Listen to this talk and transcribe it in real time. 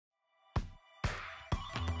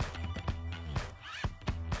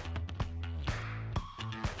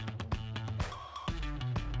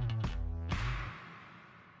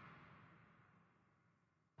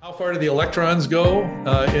How far do the electrons go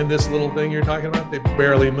in this little thing you're talking about? They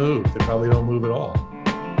barely move. They probably don't move at all.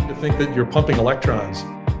 To think that you're pumping electrons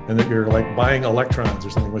and that you're like buying electrons or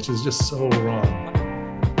something, which is just so wrong.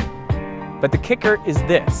 But the kicker is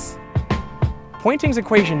this. Poynting's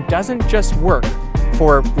equation doesn't just work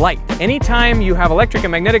for light. Anytime you have electric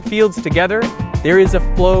and magnetic fields together, there is a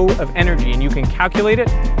flow of energy, and you can calculate it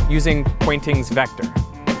using Poynting's vector.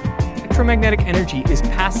 Electromagnetic energy is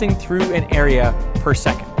passing through an area per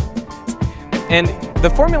second. And the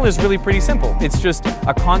formula is really pretty simple. It's just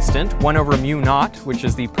a constant, 1 over mu naught, which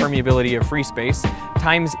is the permeability of free space,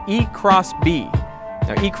 times E cross B.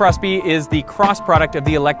 Now, E cross B is the cross product of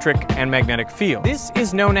the electric and magnetic field. This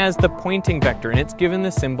is known as the Poynting vector, and it's given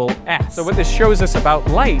the symbol S. So what this shows us about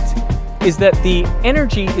light is that the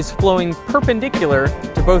energy is flowing perpendicular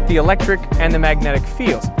to both the electric and the magnetic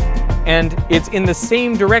fields. And it's in the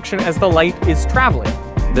same direction as the light is traveling.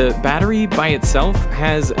 The battery by itself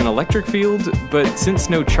has an electric field, but since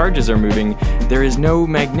no charges are moving, there is no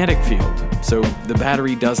magnetic field, so the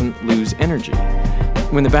battery doesn't lose energy.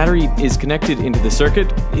 When the battery is connected into the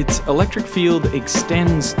circuit, its electric field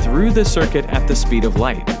extends through the circuit at the speed of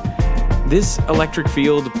light. This electric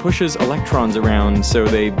field pushes electrons around so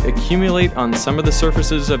they accumulate on some of the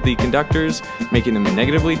surfaces of the conductors, making them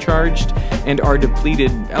negatively charged, and are depleted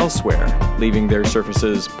elsewhere, leaving their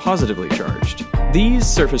surfaces positively charged. These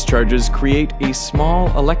surface charges create a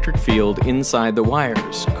small electric field inside the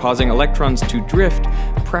wires, causing electrons to drift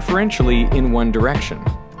preferentially in one direction.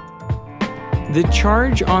 The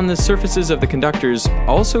charge on the surfaces of the conductors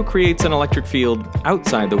also creates an electric field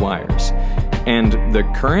outside the wires, and the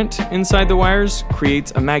current inside the wires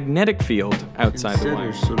creates a magnetic field outside the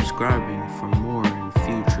wires. Consider subscribing for more in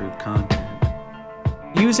future content.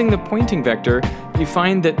 Using the Poynting vector, you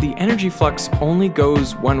find that the energy flux only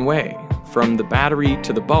goes one way, from the battery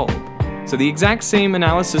to the bulb. So the exact same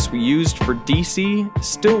analysis we used for DC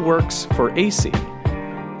still works for AC.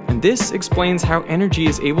 And this explains how energy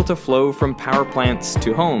is able to flow from power plants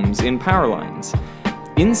to homes in power lines.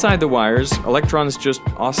 Inside the wires, electrons just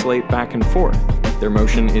oscillate back and forth. Their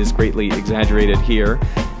motion is greatly exaggerated here,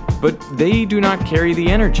 but they do not carry the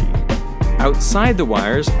energy. Outside the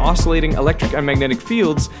wires, oscillating electric and magnetic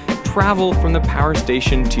fields travel from the power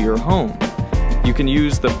station to your home. You can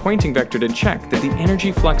use the Poynting vector to check that the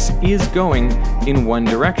energy flux is going in one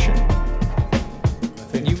direction.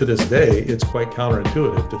 I think to this day, it's quite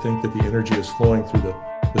counterintuitive to think that the energy is flowing through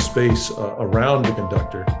the space around the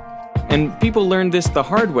conductor. And people learned this the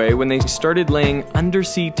hard way when they started laying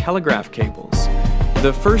undersea telegraph cables.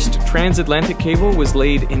 The first transatlantic cable was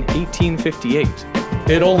laid in 1858.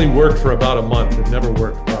 It only worked for about a month. It never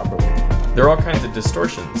worked properly. There are all kinds of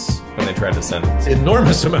distortions when they tried to send it.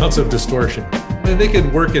 Enormous amounts of distortion. And they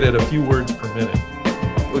could work it at a few words per minute.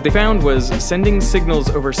 What they found was sending signals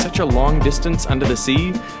over such a long distance under the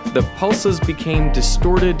sea, the pulses became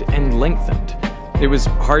distorted and lengthened. It was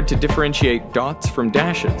hard to differentiate dots from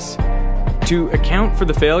dashes. To account for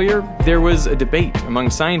the failure, there was a debate among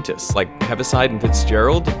scientists like Heaviside and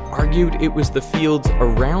Fitzgerald argued it was the fields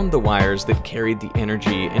around the wires that carried the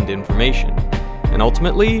energy and information. And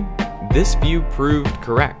ultimately, this view proved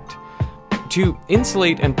correct. To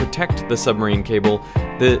insulate and protect the submarine cable,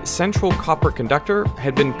 the central copper conductor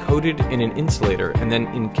had been coated in an insulator and then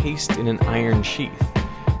encased in an iron sheath.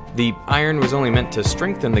 The iron was only meant to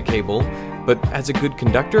strengthen the cable, but as a good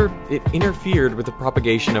conductor, it interfered with the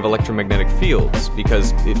propagation of electromagnetic fields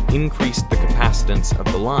because it increased the capacitance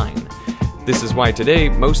of the line. This is why today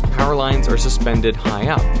most power lines are suspended high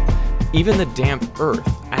up. Even the damp earth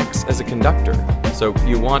acts as a conductor, so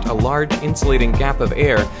you want a large insulating gap of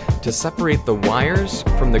air to separate the wires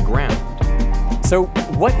from the ground. So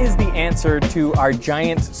what is the answer to our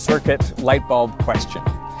giant circuit light bulb question?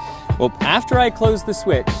 Well, after I close the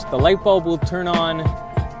switch, the light bulb will turn on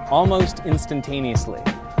almost instantaneously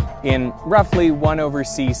in roughly 1 over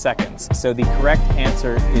c seconds. So the correct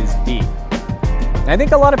answer is D. And I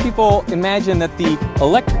think a lot of people imagine that the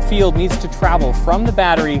electric field needs to travel from the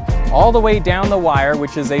battery all the way down the wire,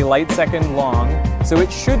 which is a light second long, so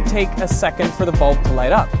it should take a second for the bulb to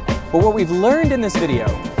light up. But what we've learned in this video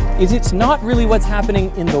is it's not really what's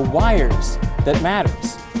happening in the wires that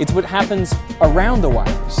matters. It's what happens around the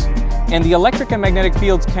wires. And the electric and magnetic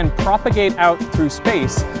fields can propagate out through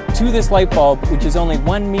space to this light bulb, which is only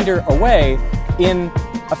 1 meter away, in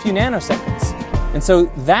a few nanoseconds. And so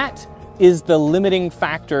that is the limiting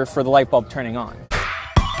factor for the light bulb turning on.